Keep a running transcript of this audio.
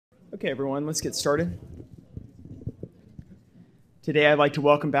Okay, everyone, let's get started. Today, I'd like to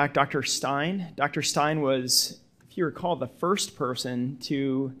welcome back Dr. Stein. Dr. Stein was, if you recall, the first person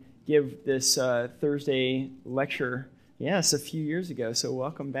to give this Thursday lecture, yes, a few years ago, so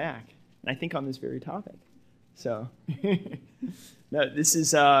welcome back. And I think on this very topic. So, no, this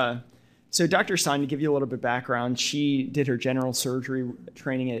is, so Dr. Stein, to give you a little bit of background, she did her general surgery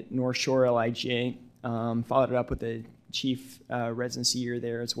training at North Shore LIGA, followed it up with a chief residency year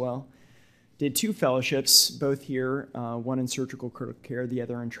there as well. Did 2 fellowships, both here, one in surgical critical care, the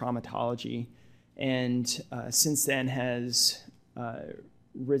other in traumatology, and since then has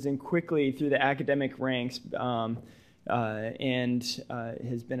risen quickly through the academic ranks and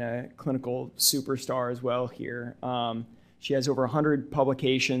has been a clinical superstar as well here. She has over 100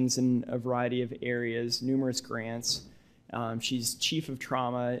 publications in a variety of areas, numerous grants. She's chief of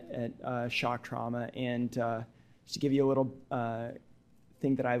trauma at Shock Trauma, and just to give you a little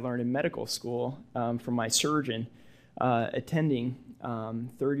thing that I learned in medical school from my surgeon attending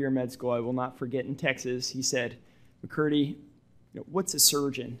third-year med school, I will not forget, in Texas. He said, "McCurdy, what's a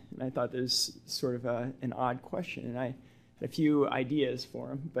surgeon?" And I thought this was sort of an odd question, and I had a few ideas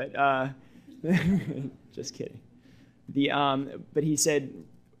for him, but just kidding. But he said,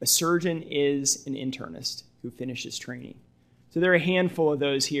 a surgeon is an internist who finishes training. So there are a handful of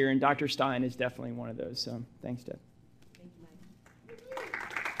those here, and Dr. Stein is definitely one of those. So thanks, Deb.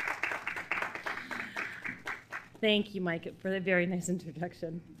 Thank you, Mike, for that very nice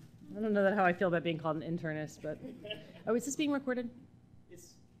introduction. I don't know how I feel about being called an internist, but... Oh, is this being recorded?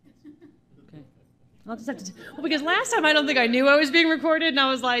 Yes. Okay. I'll just have to... Well, because last time I don't think I knew I was being recorded, and I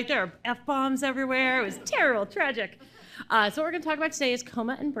was like, there are F-bombs everywhere. It was terrible, tragic. So what we're going to talk about today is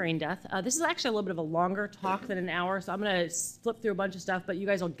coma and brain death. This is actually a little bit of a longer talk than an hour, so I'm going to flip through a bunch of stuff, but you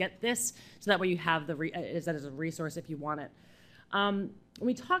guys will get this, so that way you have that as a resource if you want it. When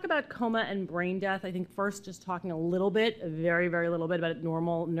we talk about coma and brain death, I think first just talking a little bit, a very, very little bit about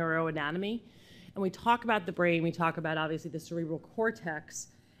normal neuroanatomy. And we talk about the brain, we talk about obviously the cerebral cortex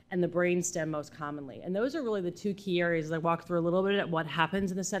and the brainstem most commonly. And those are really the 2 key areas as I walk through a little bit at what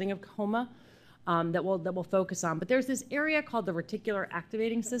happens in the setting of coma that we'll focus on. But there's this area called the reticular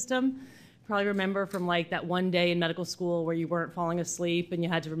activating system. Probably remember from like that one day in medical school where you weren't falling asleep and you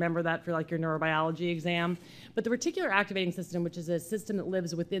had to remember that for like your neurobiology exam. But the reticular activating system, which is a system that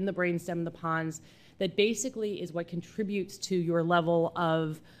lives within the brainstem and the pons, that basically is what contributes to your level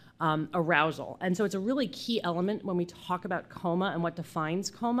of arousal. And so it's a really key element when we talk about coma, and what defines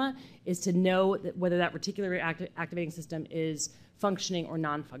coma is to know that whether that reticular activating system is functioning or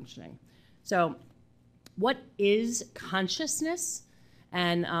non-functioning. So what is consciousness?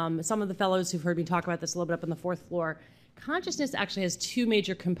 And some of the fellows who've heard me talk about this a little bit up on the 4th floor, consciousness actually has 2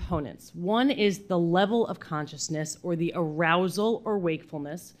 major components. One is the level of consciousness, or the arousal or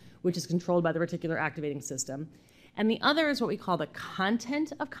wakefulness, which is controlled by the reticular activating system. And the other is what we call the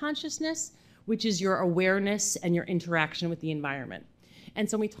content of consciousness, which is your awareness and your interaction with the environment. And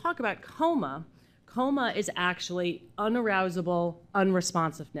so when we talk about coma, coma is actually unarousable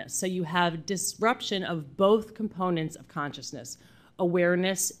unresponsiveness. So you have disruption of both components of consciousness,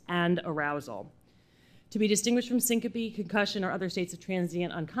 awareness and arousal. To be distinguished from syncope, concussion, or other states of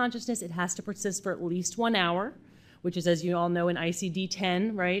transient unconsciousness, it has to persist for at least 1 hour, which is, as you all know, in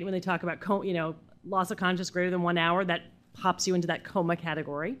ICD-10, right? When they talk about loss of consciousness greater than 1 hour, that pops you into that coma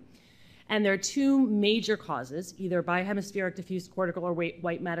category. And there are 2 major causes, either bihemispheric diffuse cortical or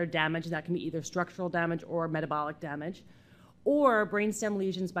white matter damage, and that can be either structural damage or metabolic damage, or brainstem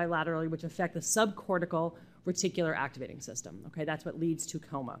lesions bilaterally, which affect the subcortical reticular activating system. Okay, that's what leads to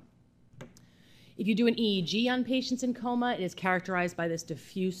coma. If you do an EEG on patients in coma, it is characterized by this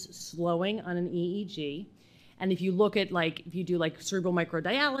diffuse slowing on an EEG. And if you look at if you do cerebral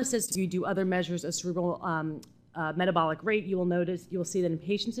microdialysis, if you do other measures of cerebral metabolic rate, you will see that in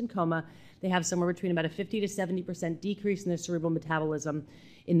patients in coma, they have somewhere between about a 50 to 70% decrease in their cerebral metabolism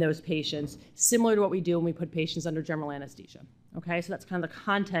in those patients, similar to what we do when we put patients under general anesthesia. Okay, so that's kind of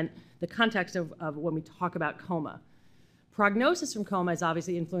the context of when we talk about coma. Prognosis from coma is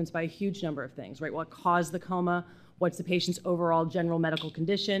obviously influenced by a huge number of things, right? What caused the coma? What's the patient's overall general medical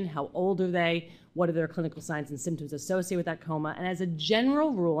condition? How old are they? What are their clinical signs and symptoms associated with that coma? And as a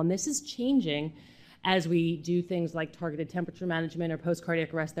general rule, and this is changing as we do things like targeted temperature management or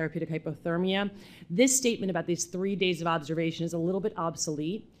post-cardiac arrest therapeutic hypothermia, this statement about these 3 days of observation is a little bit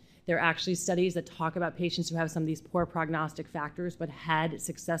obsolete. There are actually studies that talk about patients who have some of these poor prognostic factors but had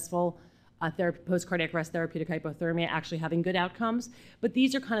successful post-cardiac arrest therapeutic hypothermia actually having good outcomes. But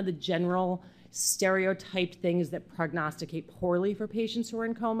these are kind of the general stereotyped things that prognosticate poorly for patients who are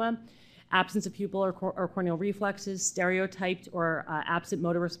in coma. absence of pupil or corneal reflexes, stereotyped or absent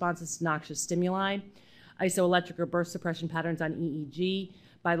motor responses to noxious stimuli, isoelectric or burst suppression patterns on EEG,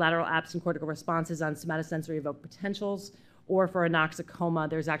 bilateral absent cortical responses on somatosensory evoked potentials, or for anoxic coma,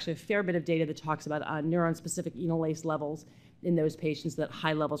 there's actually a fair bit of data that talks about neuron-specific enolase levels in those patients that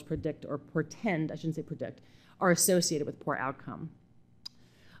high levels predict or portend, I shouldn't say predict, are associated with poor outcome.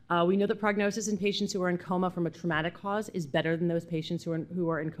 We know that prognosis in patients who are in coma from a traumatic cause is better than those patients who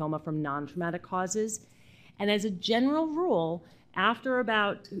are in coma from non-traumatic causes. And as a general rule, after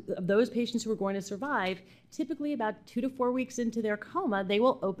about those patients who are going to survive, typically about 2 to 4 weeks into their coma, they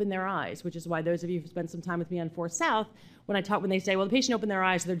will open their eyes, which is why those of you who spent some time with me on 4 South, when they say, well, the patient opened their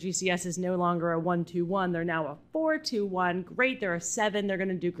eyes, their GCS is no longer a 1-2-1, they're now a 4-2-1, great, they're a 7, they're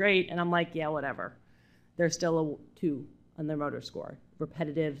gonna do great, and I'm like, yeah, whatever. They're still a 2 on their motor score,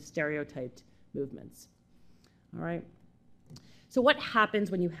 repetitive, stereotyped movements. All right. So what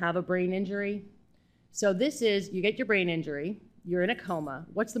happens when you have a brain injury? So this is, you get your brain injury, you're in a coma.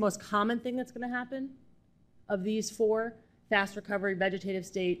 What's the most common thing that's going to happen of these 4? Fast recovery, vegetative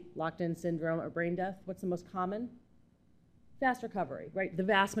state, locked-in syndrome, or brain death. What's the most common? Fast recovery, right? The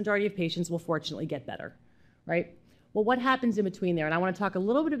vast majority of patients will fortunately get better, right? Well, what happens in between there? And I want to talk a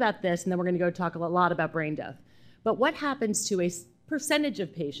little bit about this, and then we're going to go talk a lot about brain death. But what happens to a percentage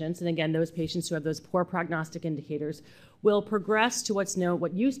of patients, and again, those patients who have those poor prognostic indicators, will progress to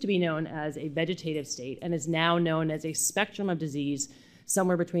what used to be known as a vegetative state and is now known as a spectrum of disease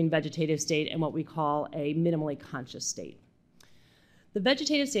somewhere between vegetative state and what we call a minimally conscious state. The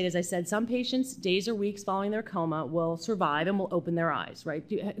vegetative state, as I said, some patients, days or weeks following their coma, will survive and will open their eyes, right?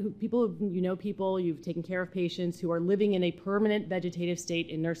 People, you've taken care of patients who are living in a permanent vegetative state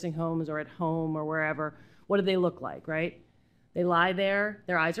in nursing homes or at home or wherever. What do they look like, right? They lie there,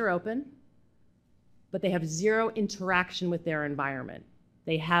 their eyes are open, but they have zero interaction with their environment.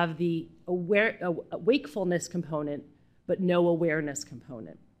 They have the wakefulness component, but no awareness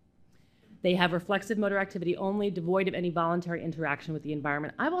component. They have reflexive motor activity only, devoid of any voluntary interaction with the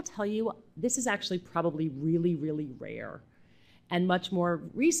environment. I will tell you, this is actually probably really, really rare. And much more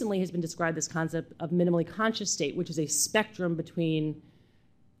recently has been described this concept of minimally conscious state, which is a spectrum between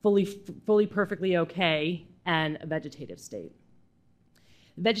fully perfectly okay and a vegetative state.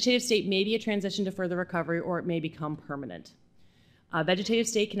 The vegetative state may be a transition to further recovery, or it may become permanent. Vegetative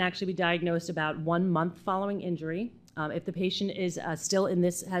state can actually be diagnosed about 1 month following injury. If the patient is still in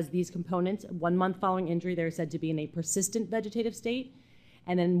this, has these components, 1 month following injury, they're said to be in a persistent vegetative state.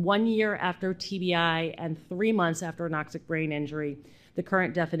 And then 1 year after TBI and 3 months after anoxic brain injury, the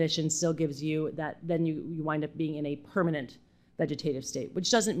current definition still gives you that then you wind up being in a permanent vegetative state, which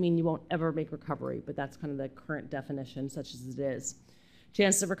doesn't mean you won't ever make recovery, but that's kind of the current definition, such as it is.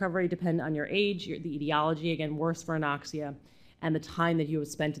 Chances of recovery depend on your age, the etiology, again, worse for anoxia, and the time that you have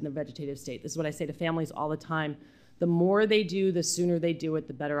spent in the vegetative state. This is what I say to families all the time. The more they do, the sooner they do it,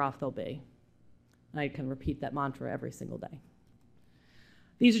 the better off they'll be. I can repeat that mantra every single day.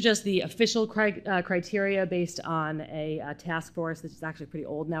 These are just the official criteria based on a task force that's actually pretty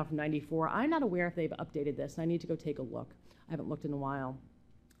old now, from '94. I'm not aware if they've updated this. I need to go take a look. I haven't looked in a while.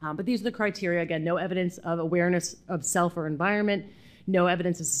 But these are the criteria. Again, no evidence of awareness of self or environment, no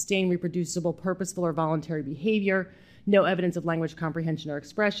evidence of sustained, reproducible, purposeful, or voluntary behavior, no evidence of language comprehension or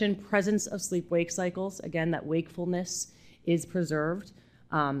expression, presence of sleep-wake cycles. Again, that wakefulness is preserved,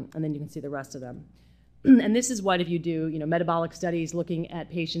 and then you can see the rest of them. And this is what, if you do metabolic studies looking at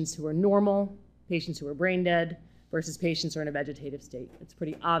patients who are normal, patients who are brain dead, versus patients who are in a vegetative state. It's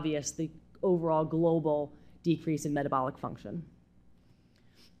pretty obvious the overall global decrease in metabolic function.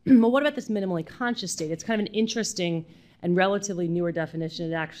 Well, what about this minimally conscious state? It's kind of an interesting and relatively newer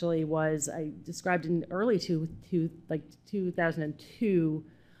definition. It actually was, I described in early 2002,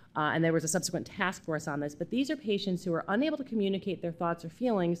 and there was a subsequent task force on this, but these are patients who are unable to communicate their thoughts or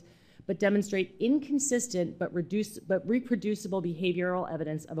feelings, but demonstrate inconsistent but reproducible behavioral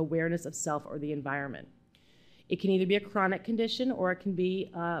evidence of awareness of self or the environment. It can either be a chronic condition or it can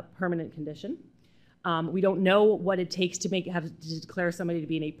be a permanent condition. We don't know what it takes to declare somebody to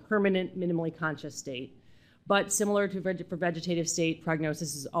be in a permanent minimally conscious state. But similar to for vegetative state,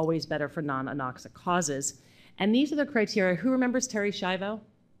 prognosis is always better for non-anoxic causes. And these are the criteria. Who remembers Terri Schiavo?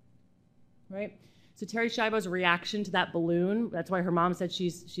 Right? So Terri Schiavo's reaction to that balloon, that's why her mom said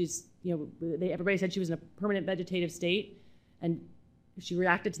everybody said she was in a permanent vegetative state, and she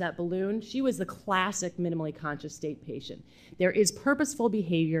reacted to that balloon. She was the classic minimally conscious state patient. There is purposeful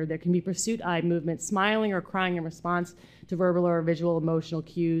behavior. There can be pursuit eye movement, smiling or crying in response to verbal or visual emotional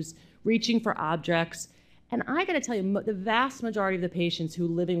cues, reaching for objects. And I got to tell you, the vast majority of the patients who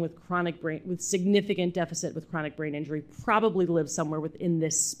living with with significant deficit with chronic brain injury probably live somewhere within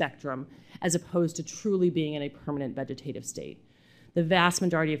this spectrum, as opposed to truly being in a permanent vegetative state. The vast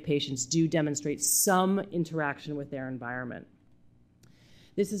majority of patients do demonstrate some interaction with their environment.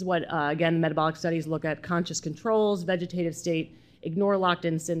 This is what, again, metabolic studies look at: conscious controls, vegetative state, ignore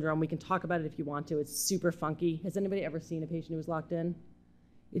locked-in syndrome. We can talk about it if you want to. It's super funky. Has anybody ever seen a patient who was locked in?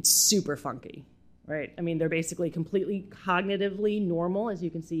 It's super funky. Right? I mean, they're basically completely cognitively normal, as you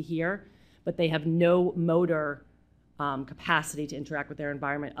can see here, but they have no motor capacity to interact with their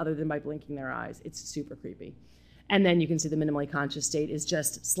environment other than by blinking their eyes. It's super creepy. And then you can see the minimally conscious state is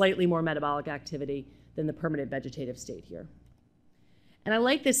just slightly more metabolic activity than the permanent vegetative state here. And I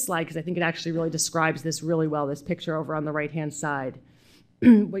like this slide because I think it actually really describes this really well, this picture over on the right-hand side,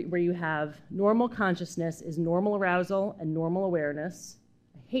 where you have normal consciousness is normal arousal and normal awareness.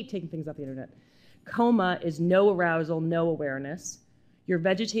 I hate taking things off the internet. Coma is no arousal, no awareness. Your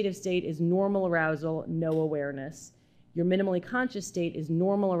vegetative state is normal arousal, no awareness. Your minimally conscious state is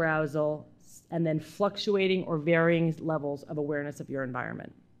normal arousal and then fluctuating or varying levels of awareness of your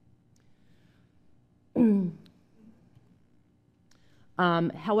environment.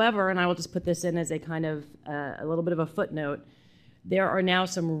 However, and I will just put this in as a kind of a little bit of a footnote, there are now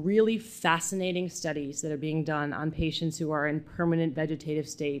some really fascinating studies that are being done on patients who are in permanent vegetative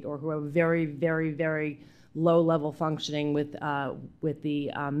state or who are very, very, very low level functioning with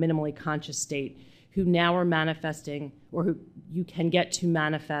the minimally conscious state, who now are manifesting, or who you can get to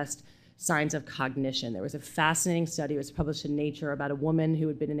manifest signs of cognition. There was a fascinating study, it was published in Nature, about a woman who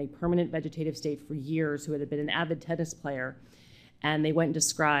had been in a permanent vegetative state for years, who had been an avid tennis player, and they went and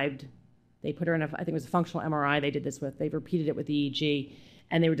described. They put her in I think it was a functional MRI they did this with. They repeated it with EEG,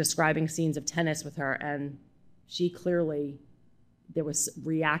 and they were describing scenes of tennis with her, and she clearly, there was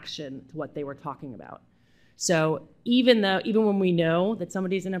reaction to what they were talking about. So even when we know that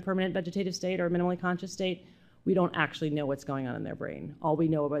somebody's in a permanent vegetative state or a minimally conscious state, we don't actually know what's going on in their brain. All we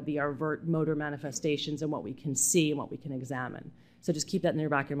know about the overt motor manifestations and what we can see and what we can examine. So just keep that in the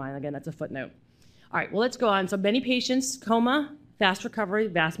back of your mind. Again, that's a footnote. All right, well, let's go on. So many patients, coma, fast recovery,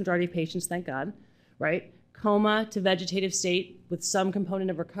 vast majority of patients, thank God, right? Coma to vegetative state with some component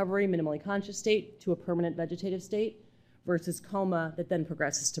of recovery, minimally conscious state to a permanent vegetative state, versus coma that then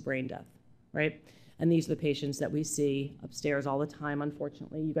progresses to brain death, right? And these are the patients that we see upstairs all the time,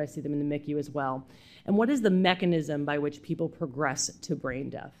 unfortunately. You guys see them in the MICU as well. And what is the mechanism by which people progress to brain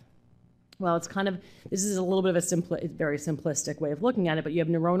death? Well, it's kind of, this is a little bit of a very simplistic way of looking at it, but you have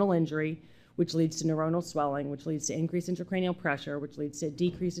neuronal injury, which leads to neuronal swelling, which leads to increased intracranial pressure, which leads to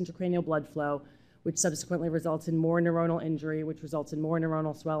decreased intracranial blood flow, which subsequently results in more neuronal injury, which results in more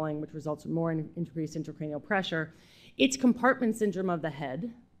neuronal swelling, which results in more increased intracranial pressure. It's compartment syndrome of the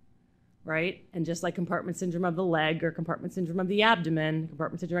head, right? And just like compartment syndrome of the leg or compartment syndrome of the abdomen,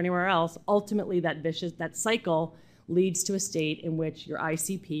 compartment syndrome anywhere else, ultimately that cycle leads to a state in which your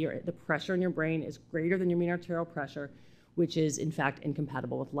ICP, or the pressure in your brain, is greater than your mean arterial pressure, which is in fact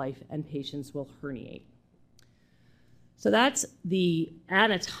incompatible with life, and patients will herniate. So that's the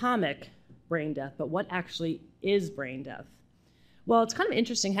anatomic brain death, but what actually is brain death? Well, it's kind of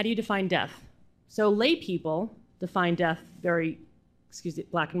interesting. How do you define death? So lay people define death very,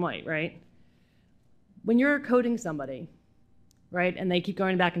 black and white, right? When you're coding somebody, right, and they keep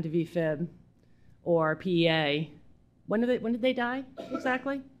going back into VFib or PEA, when did they die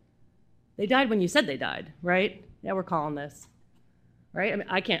exactly? They died when you said they died, right? Yeah, we're calling this, right? I mean,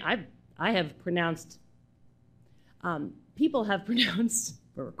 I have pronounced, people have pronounced,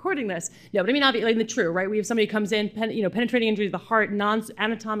 we're recording this. No, but I mean, obviously, the true, right? We have somebody who comes in, penetrating injury to the heart,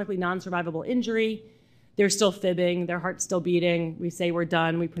 anatomically non-survivable injury. They're still fibbing, their heart's still beating. We say we're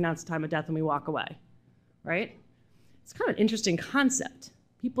done, we pronounce the time of death, and we walk away, right? It's kind of an interesting concept.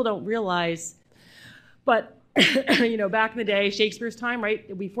 People don't realize, but back in the day, Shakespeare's time,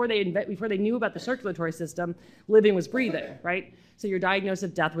 right? Before they knew about the circulatory system, living was breathing, right? So your diagnosis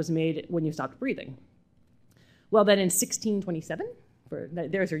of death was made when you stopped breathing. Well, then in 1627,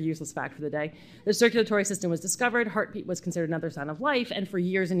 there's your useless fact for the day, the circulatory system was discovered, heartbeat was considered another sign of life, and for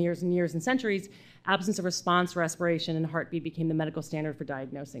years and years and years and centuries, absence of response, respiration, and heartbeat became the medical standard for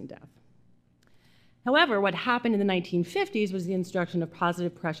diagnosing death. However, what happened in the 1950s was the introduction of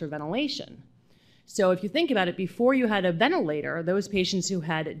positive pressure ventilation. So if you think about it, before you had a ventilator, those patients who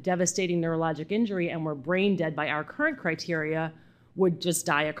had devastating neurologic injury and were brain dead by our current criteria would just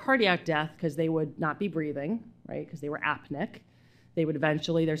die a cardiac death because they would not be breathing, right? Because they were apneic. They would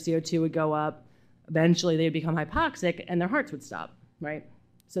eventually, their CO2 would go up. Eventually, they would become hypoxic and their hearts would stop, right?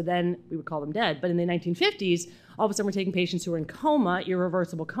 So then we would call them dead. But in the 1950s, all of a sudden we're taking patients who are in coma,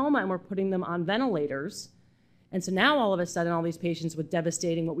 irreversible coma, and we're putting them on ventilators And so now all of a sudden, all these patients with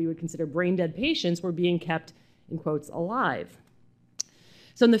devastating, what we would consider brain dead patients, were being kept, in quotes, alive.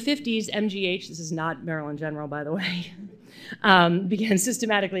 So in the 50s, MGH, this is not Maryland General, by the way, began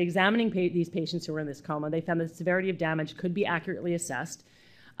systematically examining these patients who were in this coma. They found that the severity of damage could be accurately assessed.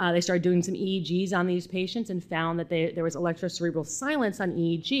 They started doing some EEGs on these patients and found that there was electrocerebral silence on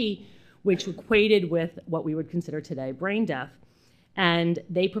EEG, which equated with what we would consider today brain death. And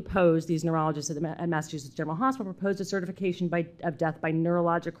they proposed, these neurologists at Massachusetts General Hospital proposed a certification of death by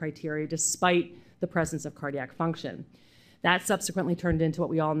neurologic criteria despite the presence of cardiac function. That subsequently turned into what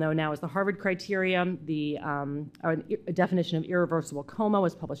we all know now as the Harvard criteria. A definition of irreversible coma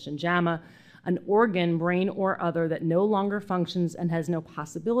was published in JAMA. An organ, brain or other, that no longer functions and has no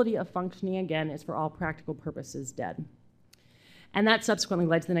possibility of functioning again is for all practical purposes dead. And that subsequently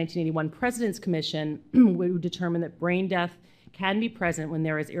led to the 1981 President's Commission, who determined that brain death can be present when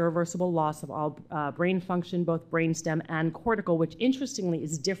there is irreversible loss of all brain function, both brainstem and cortical, which interestingly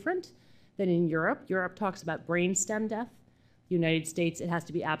is different than in Europe. Europe talks about brainstem death. The United States, it has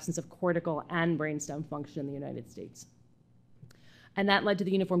to be absence of cortical and brainstem function in the United States. And that led to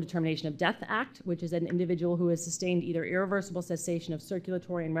the Uniform Determination of Death Act, which is an individual who has sustained either irreversible cessation of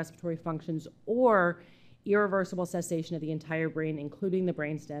circulatory and respiratory functions or irreversible cessation of the entire brain, including the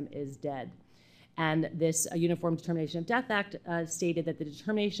brainstem, is dead. And this Uniform Determination of Death Act stated that the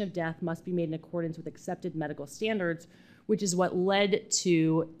determination of death must be made in accordance with accepted medical standards, which is what led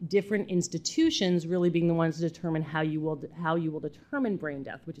to different institutions really being the ones to determine how you will determine brain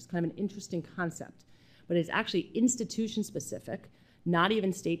death, which is kind of an interesting concept. But it's actually institution-specific, not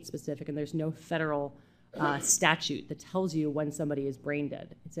even state-specific, and there's no federal statute that tells you when somebody is brain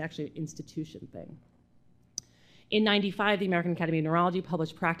dead. It's actually an institution thing. In '95, the American Academy of Neurology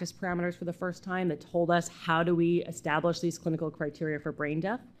published practice parameters for the first time that told us how do we establish these clinical criteria for brain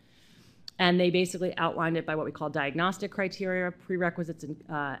death. And they basically outlined it by what we call diagnostic criteria, prerequisites,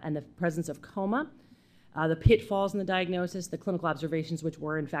 and the presence of coma, the pitfalls in the diagnosis, the clinical observations which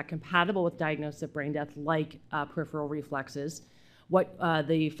were in fact compatible with diagnosis of brain death, like peripheral reflexes, what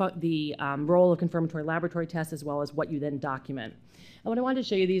the role of confirmatory laboratory tests, as well as what you then document. And what I wanted to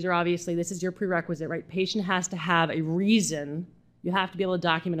show you, these are obviously, this is your prerequisite, right? Patient has to have a reason. You have to be able to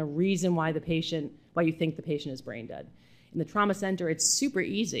document a reason why you think the patient is brain dead. In the trauma center, it's super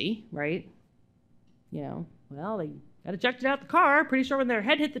easy, right? You know, well, they got ejected out the car, pretty sure when their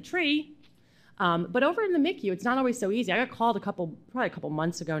head hit the tree. But over in the MICU, it's not always so easy. I got called probably a couple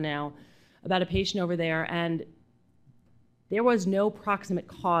months ago now about a patient over there, and there was no proximate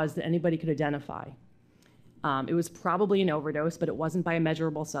cause that anybody could identify. It was probably an overdose, but it wasn't by a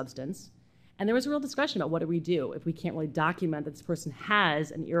measurable substance. And there was a real discussion about what do we do if we can't really document that this person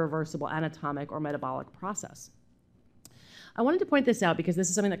has an irreversible anatomic or metabolic process. I wanted to point this out because this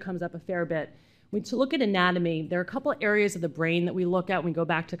is something that comes up a fair bit. To look at anatomy, there are a couple of areas of the brain that we look at when we go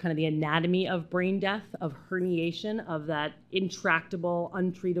back to kind of the anatomy of brain death, of herniation, of that intractable,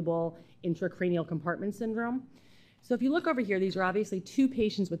 untreatable intracranial compartment syndrome. So if you look over here, these are obviously two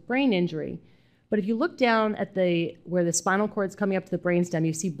patients with brain injury. But if you look down at where the spinal cord is coming up to the brainstem,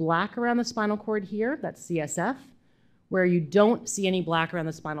 you see black around the spinal cord here, that's CSF, where you don't see any black around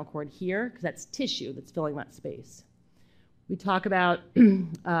the spinal cord here, because that's tissue that's filling that space. We talk about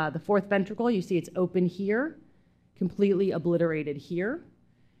the fourth ventricle. You see it's open here, completely obliterated here.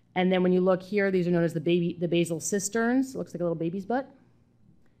 And then when you look here, these are known as the basal cisterns. It looks like a little baby's butt.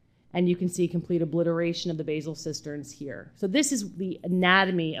 And you can see complete obliteration of the basal cisterns here. So this is the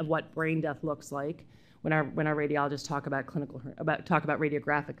anatomy of what brain death looks like when our radiologists talk about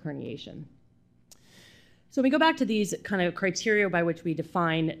radiographic herniation. So when we go back to these kind of criteria by which we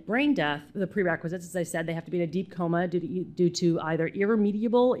define brain death, the prerequisites, as I said, they have to be in a deep coma due to either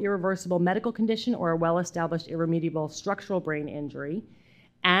irreversible medical condition or a well-established irremediable structural brain injury,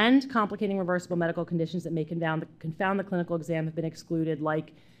 and complicating reversible medical conditions that may confound the clinical exam have been excluded,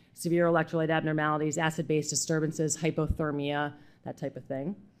 like severe electrolyte abnormalities, acid-base disturbances, hypothermia, that type of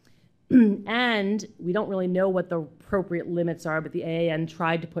thing. And we don't really know what the appropriate limits are, but the AAN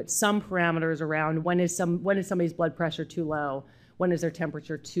tried to put some parameters around when is somebody's blood pressure too low, when is their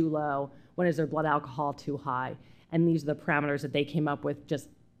temperature too low, when is their blood alcohol too high. And these are the parameters that they came up with, just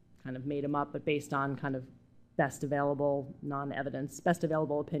kind of made them up, but based on kind of best available non-evidence, best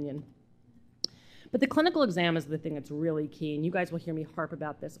available opinion. But the clinical exam is the thing that's really key, and you guys will hear me harp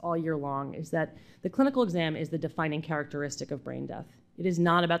about this all year long, is that the clinical exam is the defining characteristic of brain death. It is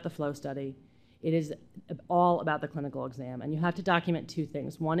not about the flow study. It is all about the clinical exam, and you have to document two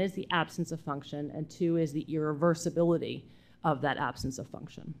things. One is the absence of function, and two is the irreversibility of that absence of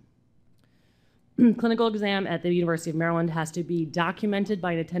function. Clinical exam at the University of Maryland has to be documented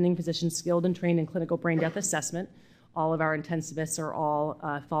by an attending physician skilled and trained in clinical brain death assessment. All of our intensivists are all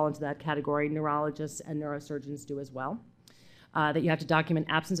fall into that category. Neurologists and neurosurgeons do as well. That you have to document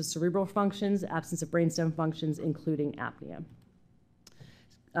absence of cerebral functions, absence of brainstem functions, including apnea.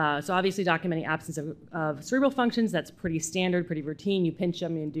 So obviously documenting absence of cerebral functions, that's pretty standard, pretty routine. You pinch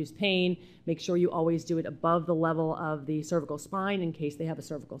them, you induce pain. Make sure you always do it above the level of the cervical spine in case they have a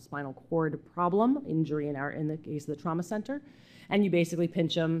cervical spinal cord problem, injury in the case of the trauma center. And you basically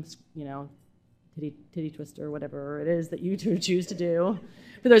pinch them, you know, titty twister, whatever it is that you choose to do.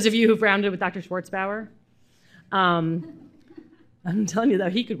 For those of you who've rounded with Dr. Schwartzbauer, I'm telling you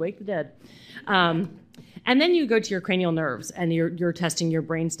that he could wake the dead. And then you go to your cranial nerves and you're testing your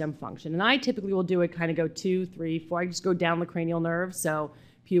brainstem function. And I typically will do it kind of go 2, 3, 4. I just go down the cranial nerves, so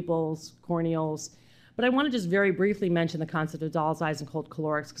pupils, corneals. But I want to just very briefly mention the concept of doll's eyes and cold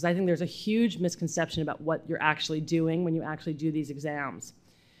calorics because I think there's a huge misconception about what you're actually doing when you actually do these exams.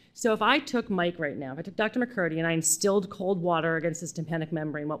 So if I took Mike right now, if I took Dr. McCurdy and I instilled cold water against his tympanic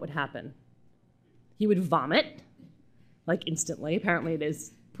membrane, what would happen? He would vomit, like instantly. Apparently it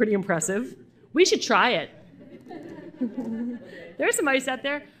is pretty impressive. We should try it. There's some ice out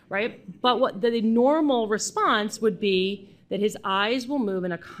there, right? But what the normal response would be that his eyes will move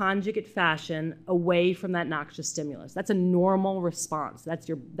in a conjugate fashion away from that noxious stimulus. That's a normal response.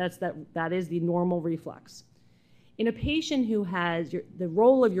 That is the normal reflex. In a patient who has the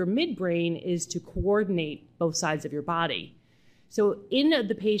role of your midbrain is to coordinate both sides of your body. So in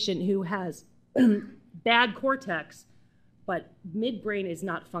the patient who has bad cortex, but midbrain is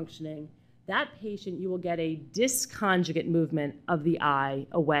not functioning, that patient, you will get a disconjugate movement of the eye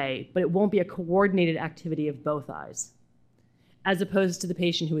away, but it won't be a coordinated activity of both eyes, as opposed to the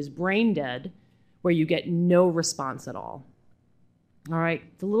patient who is brain dead, where you get no response at all. All right,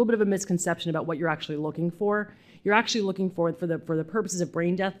 it's a little bit of a misconception about what you're actually looking for. You're actually looking for the purposes of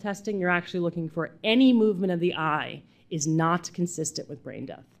brain death testing, you're actually looking for any movement of the eye is not consistent with brain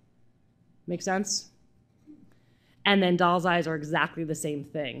death. Make sense? And then doll's eyes are exactly the same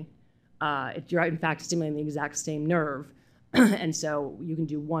thing. You're in fact stimulating the exact same nerve, and so you can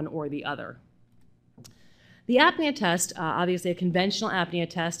do one or the other. The apnea test, obviously a conventional apnea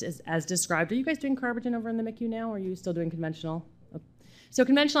test is as described. Are you guys doing Carbogen over in the MICU now, or are you still doing conventional? So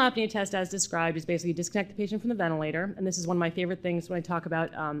conventional apnea test as described is basically you disconnect the patient from the ventilator, and this is one of my favorite things when I talk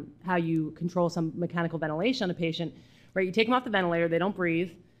about how you control some mechanical ventilation on a patient, right? You take them off the ventilator, they don't breathe.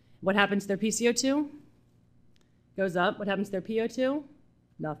 What happens to their PCO2? Goes up. What happens to their PO2?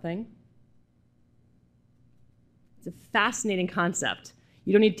 Nothing. It's a fascinating concept.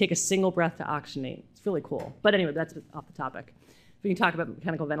 You don't need to take a single breath to oxygenate. It's really cool. But anyway, that's off the topic. We can talk about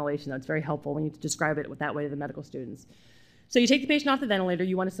mechanical ventilation, though. It's very helpful when you describe it that way to the medical students. So you take the patient off the ventilator.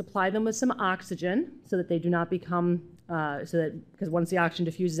 You want to supply them with some oxygen so that they do not become, because once the oxygen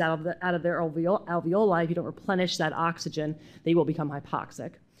diffuses out of their alveoli, if you don't replenish that oxygen, they will become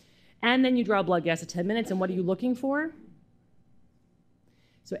hypoxic. And then you draw blood gas at 10 minutes. And what are you looking for?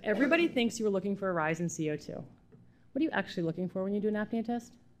 So everybody thinks you were looking for a rise in CO2. What are you actually looking for when you do an apnea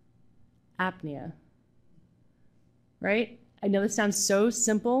test? Apnea, right? I know this sounds so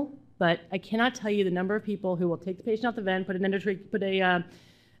simple, but I cannot tell you the number of people who will take the patient off the vent, put a nasal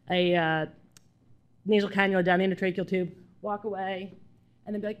cannula down the endotracheal tube, walk away,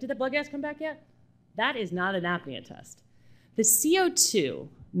 and then be like, did the blood gas come back yet? That is not an apnea test. The CO2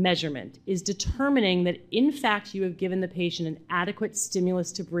 measurement is determining that, in fact, you have given the patient an adequate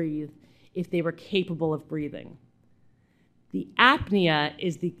stimulus to breathe if they were capable of breathing. The apnea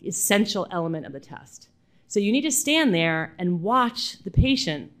is the essential element of the test. So you need to stand there and watch the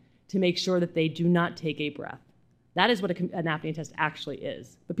patient to make sure that they do not take a breath. That is what an apnea test actually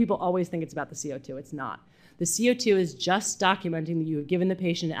is. But people always think it's about the CO2. It's not. The CO2 is just documenting that you have given the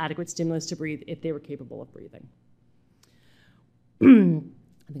patient an adequate stimulus to breathe if they were capable of breathing.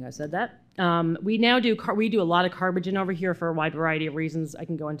 I think I said that. We do a lot of Carbogen over here for a wide variety of reasons. I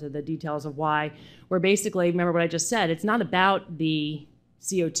can go into the details of why. Where basically, remember what I just said, it's not about the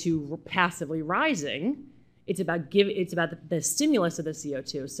CO2 passively rising. It's about the stimulus of the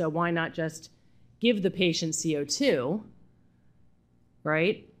CO2. So why not just give the patient CO2,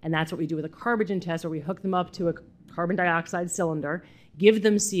 right? And that's what we do with a Carbogen test, where we hook them up to a carbon dioxide cylinder, give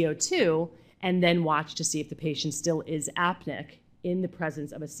them CO2, and then watch to see if the patient still is apneic in the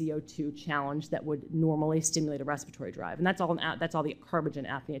presence of a CO2 challenge that would normally stimulate a respiratory drive. And that's all the Carbogen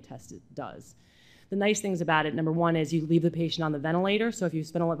apnea test does. The nice things about it, number one, is you leave the patient on the ventilator. So if you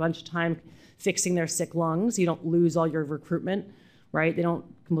spend a bunch of time fixing their sick lungs, you don't lose all your recruitment, right? They don't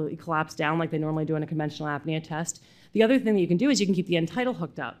completely collapse down like they normally do in a conventional apnea test. The other thing that you can do is you can keep the end tidal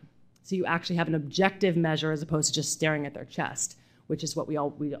hooked up. So you actually have an objective measure as opposed to just staring at their chest, which is what we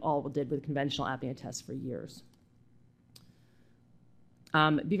all did with conventional apnea tests for years.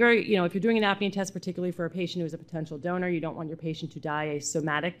 Be very, if you're doing an apnea test, particularly for a patient who is a potential donor, you don't want your patient to die a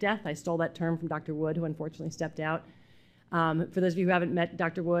somatic death. I stole that term from Dr. Wood, who unfortunately stepped out. For those of you who haven't met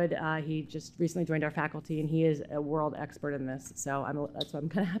Dr. Wood, he just recently joined our faculty, and he is a world expert in this. So that's why I'm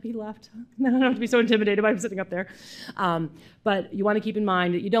kind of happy he left. I don't have to be so intimidated by him sitting up there. But you want to keep in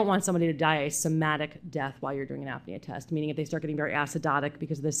mind that you don't want somebody to die a somatic death while you're doing an apnea test, meaning if they start getting very acidotic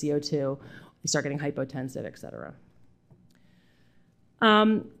because of the CO2, they start getting hypotensive, et cetera.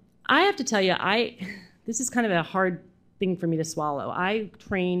 I have to tell you, this is kind of a hard thing for me to swallow. I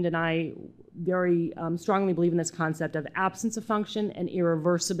trained and I very strongly believe in this concept of absence of function and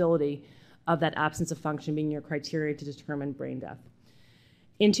irreversibility of that absence of function being your criteria to determine brain death.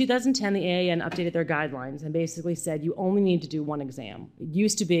 In 2010, the AAN updated their guidelines and basically said you only need to do one exam. It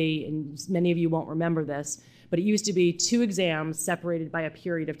used to be, and many of you won't remember this, but it used to be 2 exams separated by a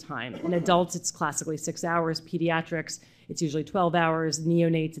period of time. In adults, it's classically 6 hours. Pediatrics, it's usually 12 hours.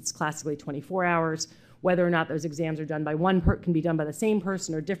 Neonates, it's classically 24 hours. Whether or not those exams are done by can be done by the same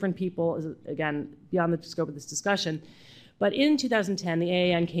person or different people is, again, beyond the scope of this discussion. But in 2010, the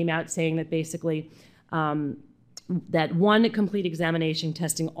AAN came out saying that basically that one complete examination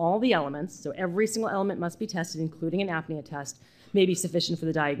testing all the elements, so every single element must be tested, including an apnea test, may be sufficient for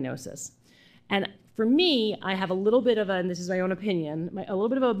the diagnosis. And for me, I have a little bit of and this is my own opinion, a little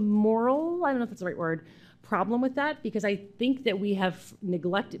bit of a moral, I don't know if that's the right word, problem with that, because I think that we have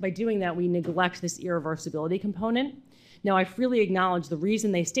neglected, by doing that, we neglect this irreversibility component. Now, I freely acknowledge the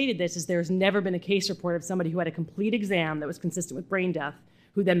reason they stated this is there's never been a case report of somebody who had a complete exam that was consistent with brain death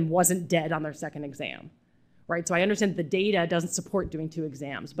who then wasn't dead on their second exam, right? So I understand that the data doesn't support doing 2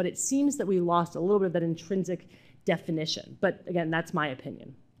 exams, but it seems that we lost a little bit of that intrinsic definition. But again, that's my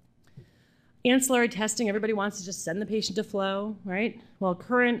opinion. Ancillary testing, everybody wants to just send the patient to flow, right? Well,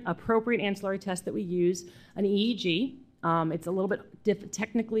 current appropriate ancillary test that we use, an EEG, it's a little bit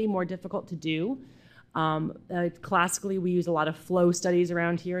technically more difficult to do. Classically, we use a lot of flow studies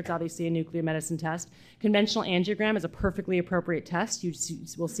around here. It's obviously a nuclear medicine test. Conventional angiogram is a perfectly appropriate test. You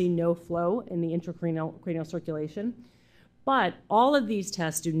will see no flow in the intracranial circulation. But all of these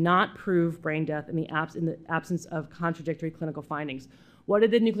tests do not prove brain death in the absence of contradictory clinical findings. What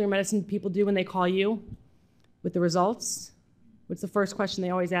did the nuclear medicine people do when they call you with the results? What's the first question they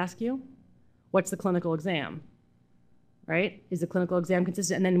always ask you? What's the clinical exam? Right? Is the clinical exam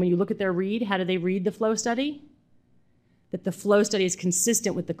consistent? And then when you look at their read, how do they read the flow study? That the flow study is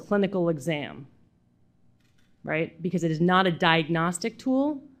consistent with the clinical exam, right? Because it is not a diagnostic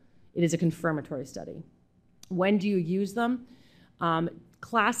tool, it is a confirmatory study. When do you use them?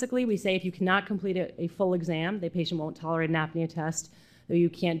 Classically, we say if you cannot complete a full exam, the patient won't tolerate an apnea test. You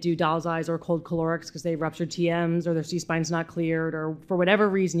can't do doll's eyes or cold calorics because they ruptured TMs or their C-spine's not cleared, or for whatever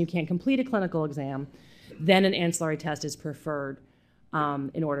reason you can't complete a clinical exam, then an ancillary test is preferred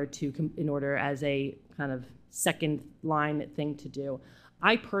in order as a kind of second line thing to do.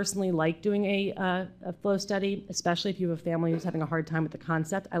 I personally like doing a flow study, especially if you have a family who's having a hard time with the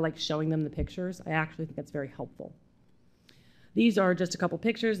concept. I like showing them the pictures. I actually think that's very helpful. These are just a couple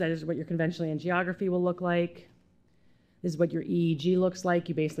pictures. That is what your conventional angiography will look like. This is what your EEG looks like.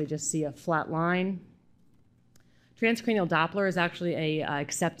 You basically just see a flat line. Transcranial Doppler is actually a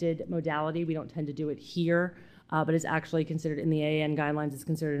accepted modality. We don't tend to do it here, but it's actually considered in the AAN guidelines. It's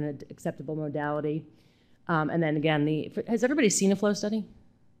considered an acceptable modality. And then again, has everybody seen a flow study?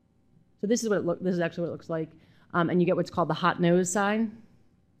 So this is actually what it looks like. And you get what's called the hot nose sign,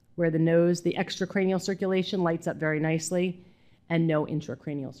 where the nose, the extracranial circulation lights up very nicely, and no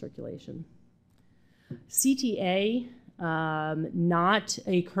intracranial circulation. CTA, not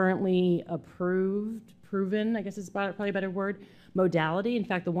a currently proven, I guess is probably a better word, modality. In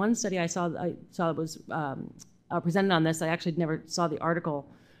fact, the one study I saw was presented on this, I actually never saw the article,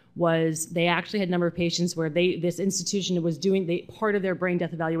 was they actually had a number of patients where this institution was doing, part of their brain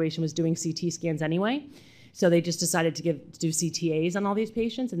death evaluation was doing CT scans anyway. So they just decided to do CTAs on all these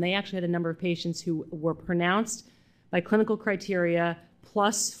patients, and they actually had a number of patients who were pronounced by clinical criteria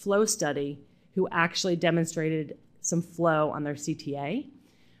plus flow study who actually demonstrated some flow on their CTA,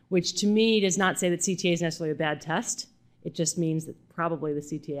 which to me does not say that CTA is necessarily a bad test. It just means that probably the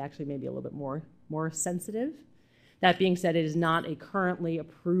CTA actually may be a little bit more sensitive. That being said, it is not a currently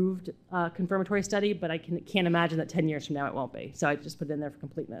approved confirmatory study, but I can't imagine that 10 years from now it won't be. So I just put it in there for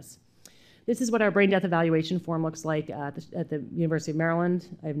completeness. This is what our brain death evaluation form looks like at the University of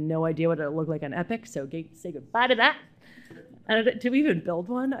Maryland. I have no idea what it'll look like on Epic, so say goodbye to that. Do we even build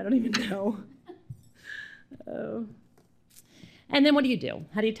one? I don't even know. And then what do you do?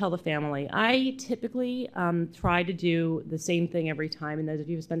 How do you tell the family? I typically try to do the same thing every time. And those of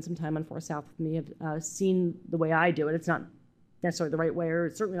you who spent some time on 4 South with me have seen the way I do it. It's not necessarily the right way, or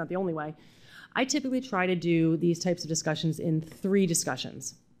it's certainly not the only way. I typically try to do these types of discussions in 3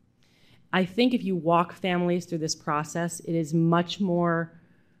 discussions. I think if you walk families through this process, it is much more,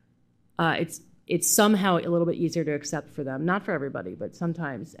 it's somehow a little bit easier to accept for them. Not for everybody, but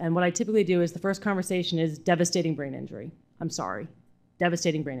sometimes. And what I typically do is the first conversation is devastating brain injury. I'm sorry.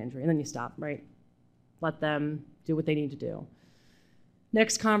 Devastating brain injury. And then you stop, right? Let them do what they need to do.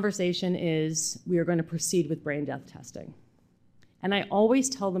 Next conversation is we are going to proceed with brain death testing. And I always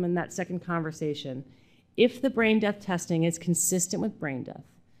tell them in that second conversation, if the brain death testing is consistent with brain death,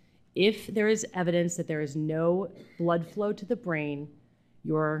 if there is evidence that there is no blood flow to the brain,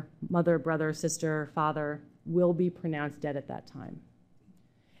 your mother, brother, sister, father will be pronounced dead at that time.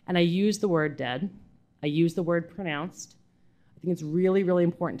 And I use the word dead. I use the word pronounced. I think it's really, really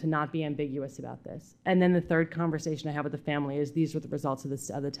important to not be ambiguous about this. And then the third conversation I have with the family is these were the results of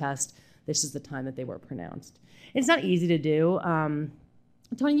the test. This is the time that they were pronounced. It's not easy to do.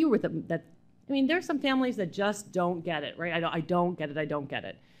 Tony, you were with them. There are some families that just don't get it, right? I don't get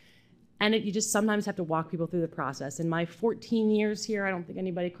it. And you just sometimes have to walk people through the process. In my 14 years here, I don't think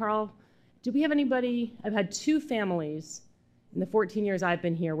anybody, Carl, do we have anybody? I've had 2 families in the 14 years I've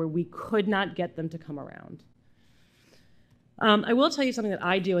been here where we could not get them to come around. I will tell you something that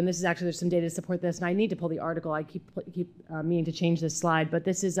I do, and this is actually, there's some data to support this, and I need to pull the article. I keep meaning to change this slide, but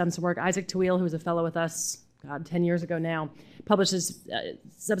this is some work. Isaac Tawil, who was a fellow with us, 10 years ago now,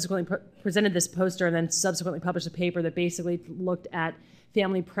 subsequently presented this poster and then subsequently published a paper that basically looked at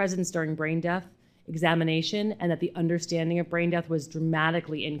family presence during brain death examination and that the understanding of brain death was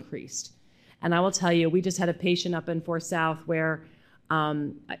dramatically increased. And I will tell you, we just had a patient up in 4 South where,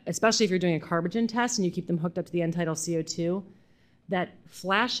 especially if you're doing a carbogen test and you keep them hooked up to the end-tidal CO2, that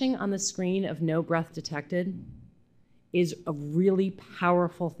flashing on the screen of no breath detected is a really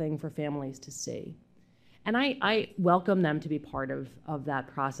powerful thing for families to see. And I welcome them to be part of that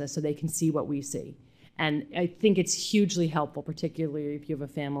process so they can see what we see. And I think it's hugely helpful, particularly if you have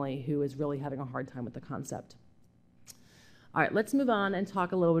a family who is really having a hard time with the concept. All right, let's move on and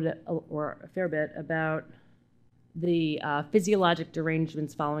talk a little bit, or a fair bit, about the physiologic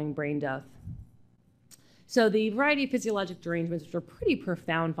derangements following brain death. So the variety of physiologic derangements, which are pretty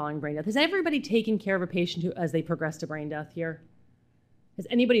profound following brain death. Has everybody taken care of a patient who, as they progress to brain death here? Has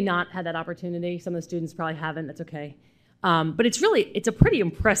anybody not had that opportunity? Some of the students probably haven't, that's okay. But it's a pretty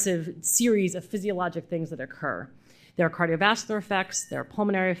impressive series of physiologic things that occur. There are cardiovascular effects, there are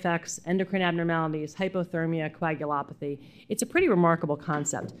pulmonary effects, endocrine abnormalities, hypothermia, coagulopathy. It's a pretty remarkable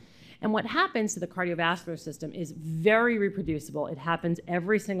concept. And what happens to the cardiovascular system is very reproducible. It happens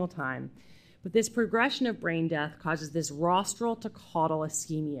every single time. But this progression of brain death causes this rostral to caudal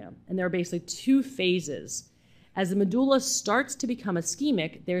ischemia. And there are basically 2 phases. As the medulla starts to become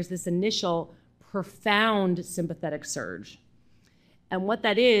ischemic, there's this initial profound sympathetic surge. And what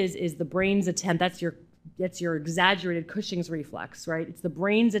that is the brain's attempt, that's your exaggerated Cushing's reflex, right? It's the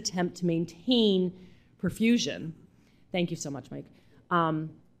brain's attempt to maintain perfusion. Thank you so much, Mike.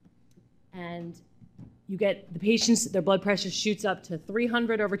 And you get the patients, their blood pressure shoots up to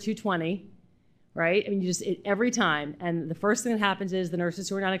 300 over 220, right? Every time. And the first thing that happens is the nurses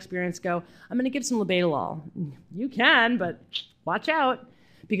who are not experienced go, I'm going to give some labetalol. You can, but watch out.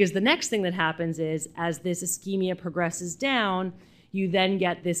 Because the next thing that happens is, as this ischemia progresses down, you then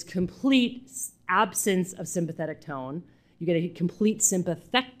get this complete absence of sympathetic tone. You get a complete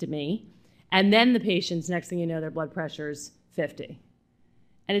sympathectomy. And then the patient's, next thing you know, their blood pressure's 50.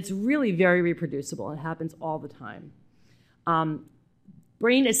 And it's really very reproducible. It happens all the time.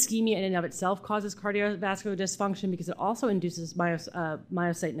 Brain ischemia in and of itself causes cardiovascular dysfunction because it also induces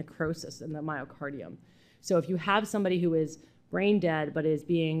myocyte necrosis in the myocardium. So if you have somebody who is brain dead but is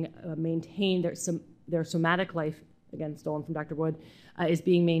being maintained, their somatic life, again stolen from Dr. Wood, is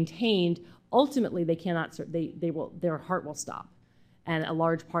being maintained, ultimately they cannot, their heart will stop. And a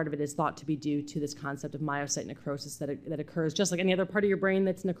large part of it is thought to be due to this concept of myocyte necrosis that occurs just like any other part of your brain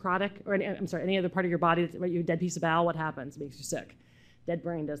that's necrotic, or any other part of your body, your dead piece of bowel, what happens? It makes you sick. Dead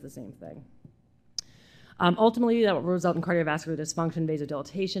brain does the same thing. Ultimately, that will result in cardiovascular dysfunction,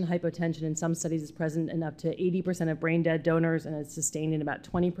 vasodilatation, hypotension. In some studies, is present in up to 80% of brain dead donors, and it's sustained in about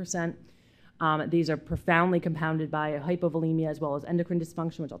 20%. These are profoundly compounded by hypovolemia as well as endocrine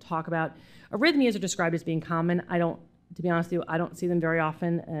dysfunction, which I'll talk about. Arrhythmias are described as being common. To be honest with you, I don't see them very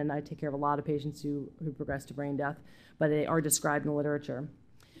often, and I take care of a lot of patients who progress to brain death, but they are described in the literature.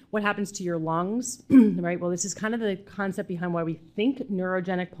 What happens to your lungs, right? Well, this is kind of the concept behind why we think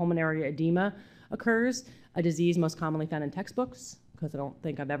neurogenic pulmonary edema occurs, a disease most commonly found in textbooks, because I don't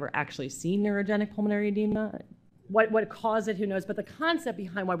think I've ever actually seen neurogenic pulmonary edema. What caused it, who knows? But the concept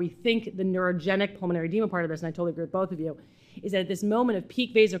behind why we think the neurogenic pulmonary edema part of this, and I totally agree with both of you, is that at this moment of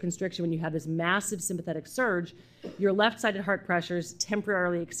peak vasoconstriction, when you have this massive sympathetic surge, your left-sided heart pressures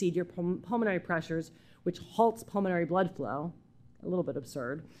temporarily exceed your pulmonary pressures, which halts pulmonary blood flow, a little bit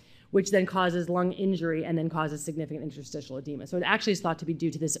absurd, which then causes lung injury and then causes significant interstitial edema. So it actually is thought to be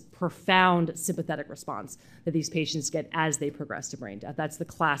due to this profound sympathetic response that these patients get as they progress to brain death. That's the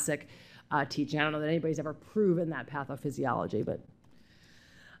classic teaching. I don't know that anybody's ever proven that pathophysiology, but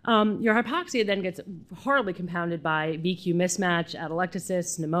your hypoxia then gets horribly compounded by VQ mismatch,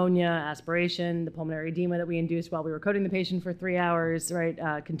 atelectasis, pneumonia, aspiration, the pulmonary edema that we induced while we were coding the patient for 3 hours, right?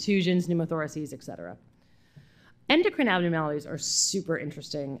 Contusions, pneumothoraces, et cetera. Endocrine abnormalities are super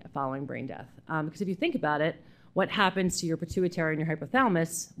interesting following brain death, because if you think about it, what happens to your pituitary and your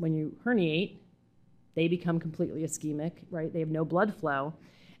hypothalamus when you herniate? They become completely ischemic, right? They have no blood flow.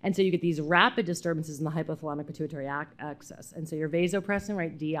 And so you get these rapid disturbances in the hypothalamic pituitary axis. And so your vasopressin,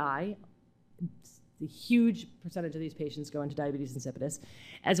 right, DI, the huge percentage of these patients go into diabetes insipidus,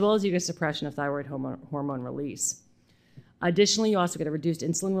 as well as you get suppression of thyroid hormone release. Additionally, you also get a reduced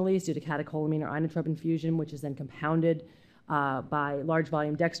insulin release due to catecholamine or inotropin fusion, which is then compounded by large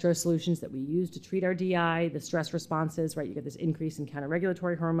volume dextrose solutions that we use to treat our DI, the stress responses, right? You get this increase in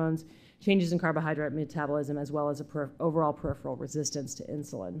counter-regulatory hormones, changes in carbohydrate metabolism, as well as overall peripheral resistance to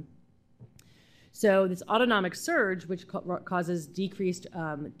insulin. So this autonomic surge, which causes decreased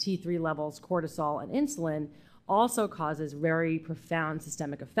T3 levels, cortisol, and insulin, also causes very profound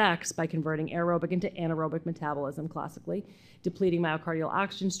systemic effects by converting aerobic into anaerobic metabolism classically, depleting myocardial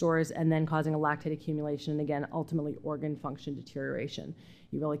oxygen stores, and then causing a lactate accumulation, and again, ultimately organ function deterioration.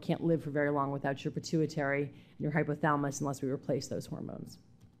 You really can't live for very long without your pituitary and your hypothalamus unless we replace those hormones.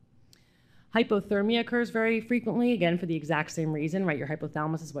 Hypothermia occurs very frequently, again, for the exact same reason, right? Your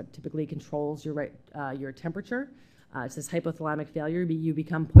hypothalamus is what typically controls your temperature. It says hypothalamic failure, you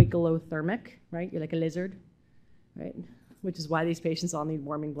become poikilothermic, right? You're like a lizard, right? Which is why these patients all need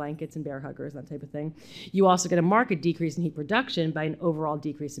warming blankets and bear huggers, that type of thing. You also get a marked decrease in heat production by an overall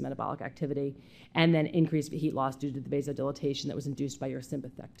decrease in metabolic activity, and then increased heat loss due to the vasodilatation that was induced by your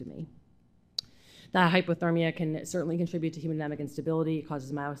sympathectomy. That hypothermia can certainly contribute to hemodynamic instability. It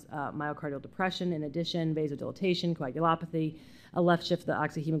causes myocardial depression. In addition, vasodilatation, coagulopathy, a left shift of the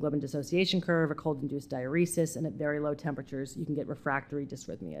oxyhemoglobin dissociation curve, a cold-induced diuresis, and at very low temperatures, you can get refractory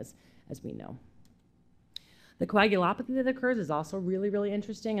dysrhythmias, as we know. The coagulopathy that occurs is also really, really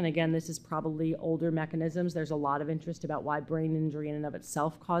interesting. And again, this is probably older mechanisms. There's a lot of interest about why brain injury in and of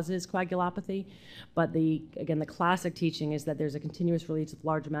itself causes coagulopathy. But again, the classic teaching is that there's a continuous release of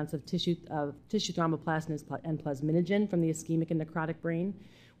large amounts of tissue thromboplastin and plasminogen from the ischemic and necrotic brain,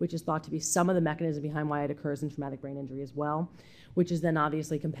 which is thought to be some of the mechanism behind why it occurs in traumatic brain injury as well, which is then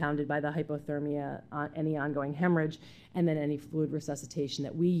obviously compounded by the hypothermia, any ongoing hemorrhage, and then any fluid resuscitation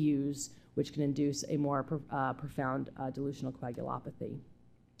that we use, which can induce a more profound dilutional coagulopathy.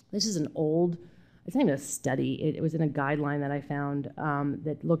 This is an old, it's not even a study, it was in a guideline that I found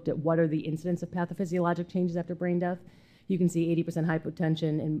that looked at what are the incidence of pathophysiologic changes after brain death. You can see 80%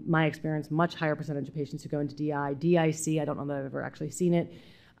 hypotension, in my experience, much higher percentage of patients who go into DI. DIC, I don't know that I've ever actually seen it,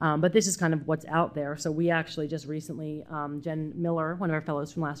 but this is kind of what's out there. So we actually just recently, Jen Miller, one of our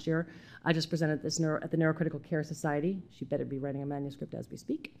fellows from last year, I just presented this at the Neurocritical Care Society. She better be writing a manuscript as we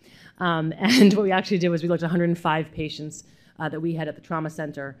speak. And what we actually did was we looked at 105 patients that we had at the trauma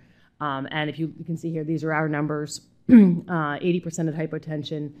center. And if you can see here, these are our numbers. 80% had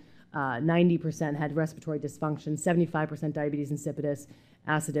hypotension, 90% had respiratory dysfunction, 75% diabetes insipidus,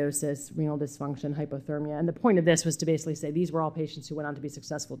 acidosis, renal dysfunction, hypothermia. And the point of this was to basically say these were all patients who went on to be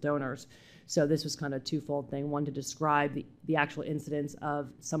successful donors. So this was kind of a twofold thing. One, to describe the actual incidence of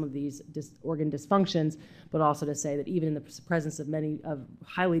some of these organ dysfunctions, but also to say that even in the presence of many of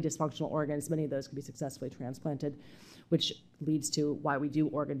highly dysfunctional organs, many of those can be successfully transplanted, which leads to why we do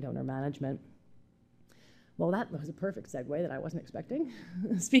organ donor management. Well, that was a perfect segue that I wasn't expecting.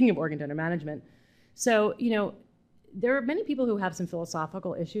 Speaking of organ donor management, so, there are many people who have some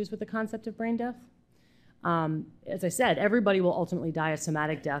philosophical issues with the concept of brain death. As I said, everybody will ultimately die a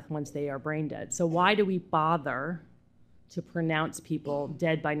somatic death once they are brain dead. So why do we bother to pronounce people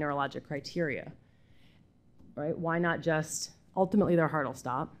dead by neurologic criteria? Right? Why not just ultimately their heart will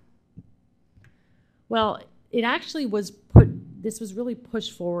stop? Well, it actually was this was really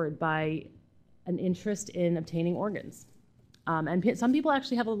pushed forward by an interest in obtaining organs. And some people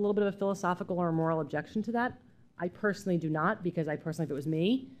actually have a little bit of a philosophical or moral objection to that. I personally do not, because if it was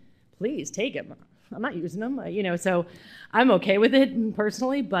me, please take them. I'm not using them, so I'm okay with it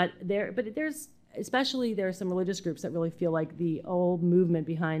personally. But there's especially there are some religious groups that really feel like the old movement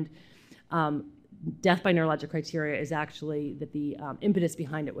behind death by neurologic criteria is actually that the impetus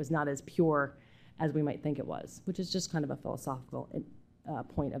behind it was not as pure as we might think it was, which is just kind of a philosophical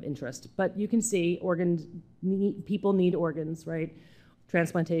point of interest. But you can see people need organs, right?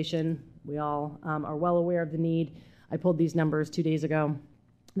 Transplantation, we all are well aware of the need. I pulled these numbers 2 days ago.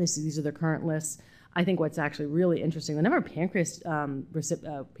 These are the current lists. I think what's actually really interesting, the number of pancreas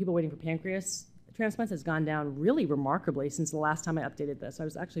people waiting for pancreas transplants has gone down really remarkably since the last time I updated this. I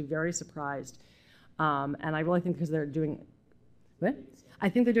was actually very surprised. And I really think because they're doing, what? I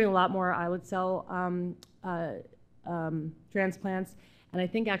think they're doing a lot more islet cell transplants. And I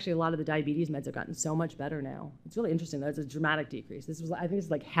think actually a lot of the diabetes meds have gotten so much better now. It's really interesting. There's a dramatic decrease. I think this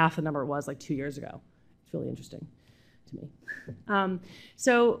is like half the number it was like 2 years ago. It's really interesting to me.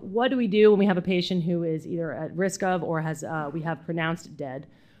 So what do we do when we have a patient who is either at risk of or we have pronounced dead?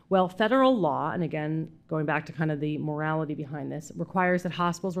 Well, federal law, and again, going back to kind of the morality behind this, requires that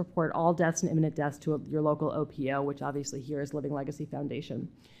hospitals report all deaths and imminent deaths to your local OPO, which obviously here is Living Legacy Foundation.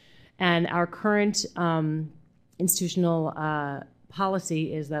 And our current institutional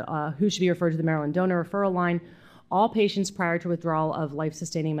policy is that who should be referred to the Maryland donor referral line, all patients prior to withdrawal of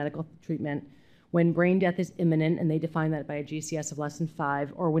life-sustaining medical treatment, when brain death is imminent, and they define that by a GCS of less than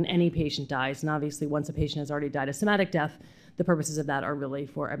 5, or when any patient dies. And obviously, once a patient has already died of somatic death, the purposes of that are really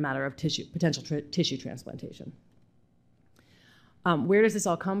for a matter of potential tissue transplantation. Where does this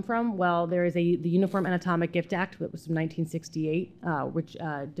all come from? Well, there is the Uniform Anatomic Gift Act that was from 1968, which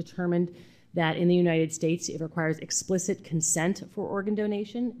determined that in the United States, it requires explicit consent for organ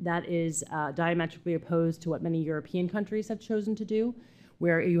donation. That is diametrically opposed to what many European countries have chosen to do,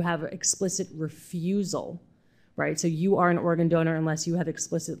 where you have explicit refusal, right? So you are an organ donor unless you have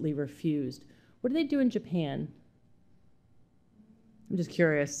explicitly refused. What do they do in Japan? I'm just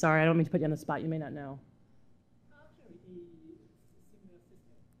curious. Sorry, I don't mean to put you on the spot. You may not know.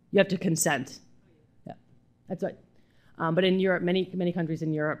 You have to consent. Yeah, that's right. But in Europe, many countries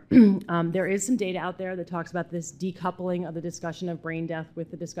in Europe, there is some data out there that talks about this decoupling of the discussion of brain death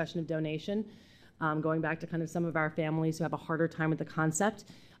with the discussion of donation. Going back to kind of some of our families who have a harder time with the concept.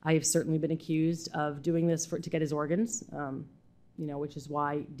 I have certainly been accused of doing this to get his organs, which is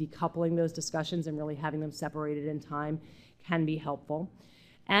why decoupling those discussions and really having them separated in time can be helpful.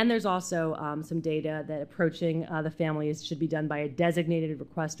 And there's also some data that approaching the families should be done by a designated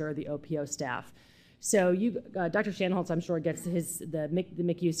requester or the OPO staff. So Dr. Shanholtz, I'm sure, gets the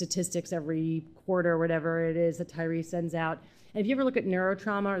MICU statistics every quarter or whatever it is that Tyree sends out. And if you ever look at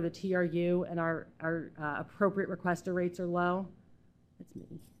neurotrauma or the TRU and our appropriate requester rates are low, that's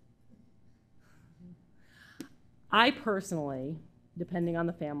me. I personally, depending on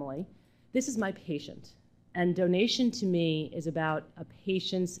the family, this is my patient. And donation to me is about a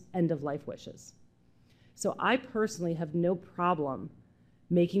patient's end-of-life wishes. So I personally have no problem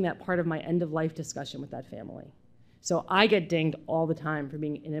making that part of my end-of-life discussion with that family. So I get dinged all the time for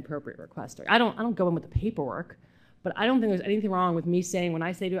being an inappropriate requester. I don't go in with the paperwork, but I don't think there's anything wrong with me saying when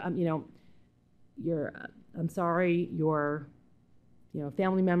I say to I'm sorry, your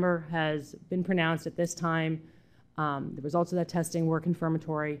family member has been pronounced at this time. The results of that testing were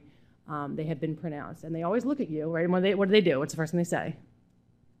confirmatory. They have been pronounced. And they always look at you, right? And what do they do? What's the first thing they say?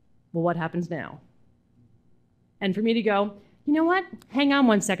 Well, what happens now? And for me to go, you know what? Hang on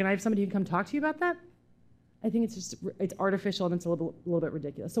one second. I have somebody who can come talk to you about that. I think it's artificial and it's a little bit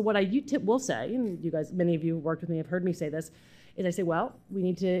ridiculous. So what I will say, and you guys, many of you who worked with me have heard me say this, is I say, well, we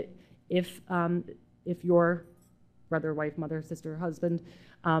need to, if your brother, wife, mother, sister, husband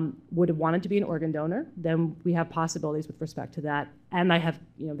would have wanted to be an organ donor, then we have possibilities with respect to that. And I have,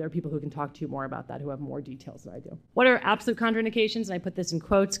 there are people who can talk to you more about that who have more details than I do. What are absolute contraindications? And I put this in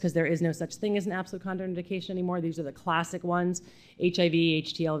quotes because there is no such thing as an absolute contraindication anymore. These are the classic ones: HIV,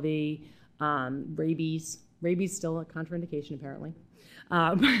 HTLV, rabies. Rabies still a contraindication, apparently.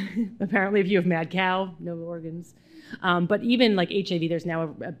 Apparently, if you have mad cow, no organs. But even like HIV, there's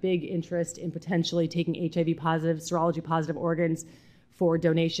now a big interest in potentially taking HIV positive, serology positive organs for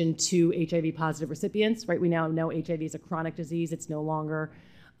donation to HIV positive recipients, right? We now know HIV is a chronic disease. It's no longer,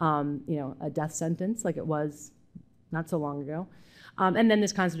 a death sentence like it was not so long ago. And then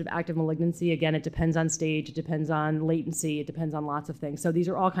this concept of active malignancy, again, it depends on stage, it depends on latency, it depends on lots of things. So these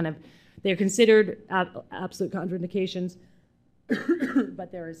are all they're considered absolute contraindications,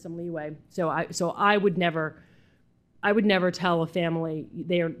 but there is some leeway. So I would never tell a family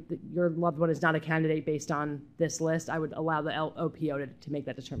your loved one is not a candidate based on this list. I would allow the OPO to make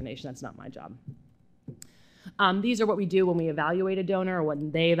that determination. That's not my job. These are what we do when we evaluate a donor, or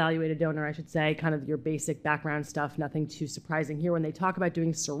when they evaluate a donor, I should say, kind of your basic background stuff, nothing too surprising here. When they talk about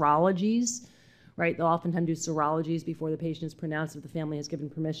doing serologies, right? They'll oftentimes do serologies before the patient is pronounced if the family has given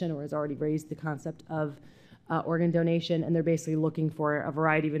permission or has already raised the concept of organ donation, and they're basically looking for a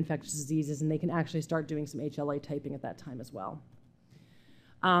variety of infectious diseases, and they can actually start doing some HLA typing at that time as well.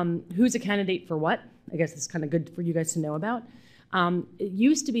 Who's a candidate for what? I guess it's kind of good for you guys to know about. It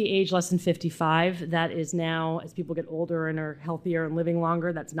used to be age less than 55. That is now, as people get older and are healthier and living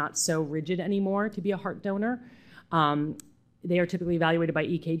longer, that's not so rigid anymore to be a heart donor. They are typically evaluated by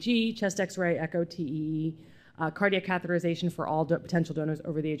EKG, chest X-ray, echo, TEE. Cardiac catheterization for all potential donors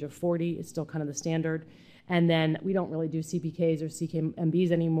over the age of 40 is still kind of the standard. And then we don't really do CPKs or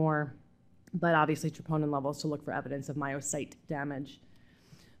CKMBs anymore, but obviously troponin levels to look for evidence of myocyte damage.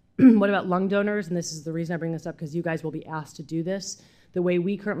 What about lung donors? And this is the reason I bring this up, because you guys will be asked to do this. The way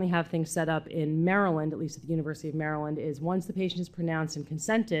we currently have things set up in Maryland, at least at the University of Maryland, is once the patient is pronounced and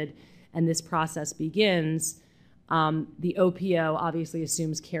consented and this process begins, the OPO obviously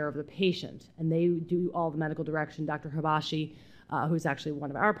assumes care of the patient, and they do all the medical direction. Dr. Habashi, who's actually one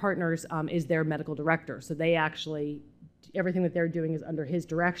of our partners, is their medical director. So they actually, everything that they're doing is under his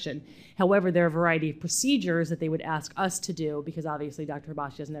direction. However, there are a variety of procedures that they would ask us to do, because obviously Dr.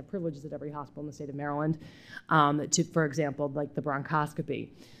 Habashi doesn't have privileges at every hospital in the state of Maryland, for example, like the bronchoscopy.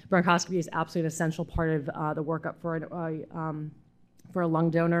 Bronchoscopy is absolutely an essential part of the workup for a lung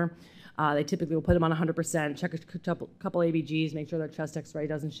donor. They typically will put them on 100%, check a couple ABGs, make sure their chest X-ray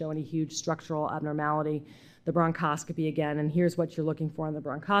doesn't show any huge structural abnormality. The bronchoscopy again, and here's what you're looking for in the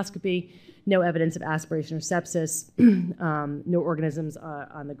bronchoscopy. No evidence of aspiration or sepsis, no organisms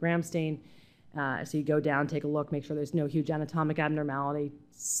on the gram stain. So you go down, take a look, make sure there's no huge anatomic abnormality,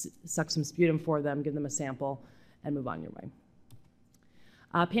 suck some sputum for them, give them a sample, and move on your way.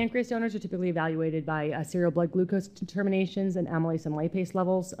 Pancreas donors are typically evaluated by serial blood glucose determinations and amylase and lipase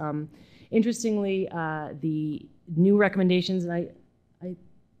levels. Interestingly, the new recommendations, and I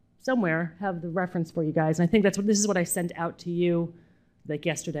somewhere have the reference for you guys, and I think this is what I sent out to you like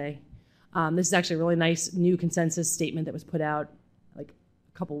yesterday. This is actually a really nice new consensus statement that was put out like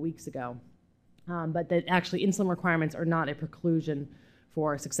a couple weeks ago, but that actually insulin requirements are not a preclusion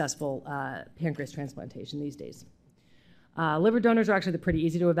for successful pancreas transplantation these days. Liver donors are actually pretty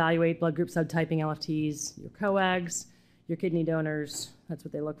easy to evaluate. Blood group subtyping, LFTs, your coags, your kidney donors, that's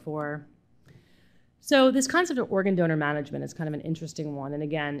what they look for. So this concept of organ donor management is kind of an interesting one. And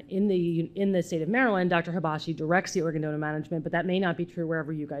again, in the state of Maryland, Dr. Habashi directs the organ donor management, but that may not be true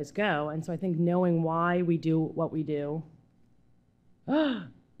wherever you guys go. And so I think knowing why we do what we do.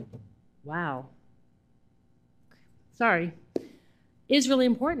 Wow. Sorry. Is really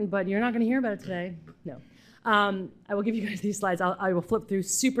important, but you're not going to hear about it today. No. I will give you guys these slides. I will flip through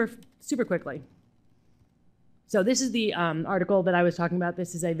super quickly. So this is the article that I was talking about.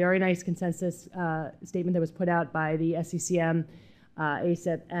 This is a very nice consensus statement that was put out by the SCCM,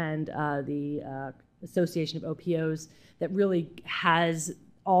 ACIP, and the Association of OPOs that really has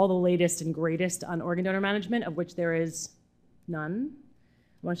all the latest and greatest on organ donor management, of which there is none.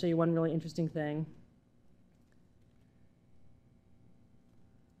 I want to show you one really interesting thing.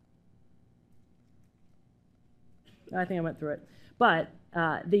 I think I went through it. But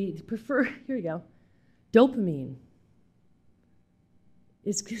they prefer, here we go, dopamine.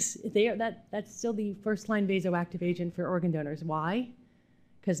 Is because that's still the first-line vasoactive agent for organ donors. Why?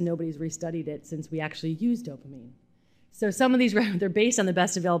 Because nobody's restudied it since we actually use dopamine. So some of these, they're based on the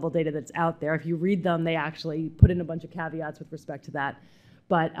best available data that's out there. If you read them, they actually put in a bunch of caveats with respect to that.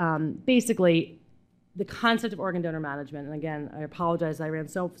 But basically, the concept of organ donor management, and again, I apologize, I ran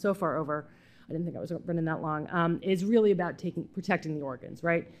so far over. I didn't think I was running that long, is really about protecting the organs,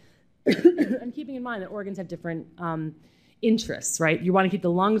 right? And keeping in mind that organs have different interests, right? You want to keep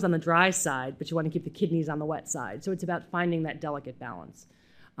the lungs on the dry side, but you want to keep the kidneys on the wet side. So it's about finding that delicate balance.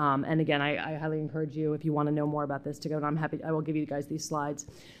 And again, I highly encourage you, if you want to know more about this, to go, and I will give you guys these slides.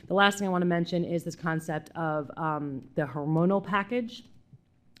 The last thing I want to mention is this concept of the hormonal package.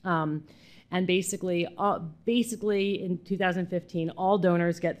 And basically in 2015, all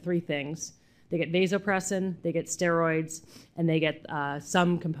donors get three things. They get vasopressin, they get steroids, and they get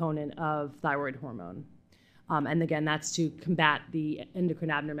some component of thyroid hormone. And again, that's to combat the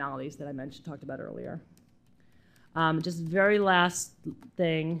endocrine abnormalities that I talked about earlier. Just very last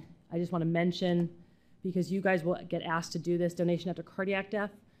thing, I just want to mention, because you guys will get asked to do this, donation after cardiac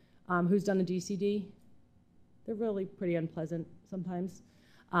death. Who's done a DCD? They're really pretty unpleasant sometimes.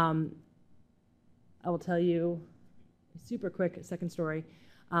 I will tell you a super quick second story.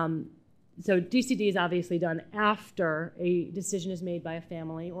 So DCD is obviously done after a decision is made by a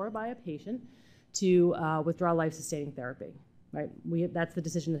family or by a patient to withdraw life-sustaining therapy, right? That's the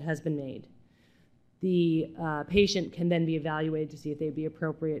decision that has been made. the patient can then be evaluated to see if they'd be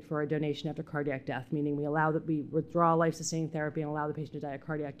appropriate for a donation after cardiac death, meaning we withdraw life-sustaining therapy and allow the patient to die of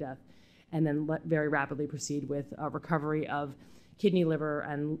cardiac death, and then very rapidly proceed with recovery of kidney, liver,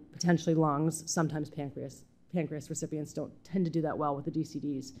 and potentially lungs. Sometimes pancreas. Pancreas recipients don't tend to do that well with the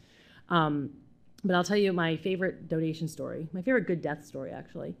DCDs. But I'll tell you my favorite donation story, my favorite good death story,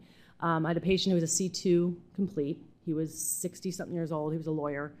 actually. I had a patient who was a C2 complete. He was 60-something years old. He was a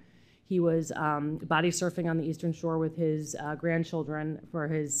lawyer. He was body surfing on the Eastern Shore with his grandchildren for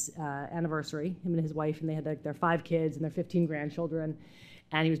his anniversary, him and his wife, and they had their 5 kids and their 15 grandchildren.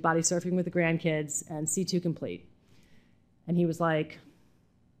 And he was body surfing with the grandkids and C2 complete. And he was like,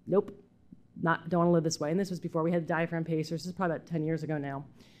 nope, don't want to live this way. And this was before we had diaphragm pacers. This is probably about 10 years ago now.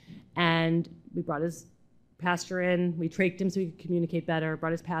 And we brought his pastor in. We trached him so he could communicate better,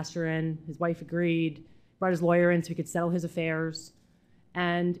 brought his pastor in. His wife agreed, brought his lawyer in so he could settle his affairs.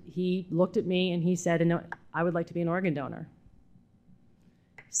 And he looked at me and he said, "No, I would like to be an organ donor."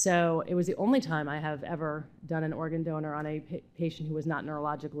 So it was the only time I have ever done an organ donor on a patient who was not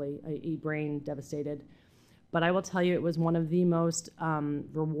neurologically, i.e. brain devastated. But I will tell you, it was one of the most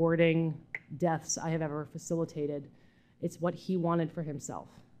rewarding deaths I have ever facilitated. It's what he wanted for himself.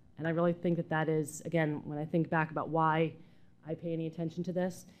 And I really think that is, again, when I think back about why I pay any attention to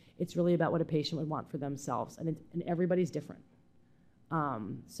this, it's really about what a patient would want for themselves. And everybody's different.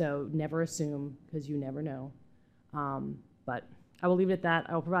 So never assume, because you never know. But I will leave it at that.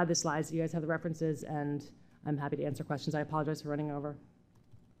 I will provide the slides so you guys have the references, and I'm happy to answer questions. I apologize for running over.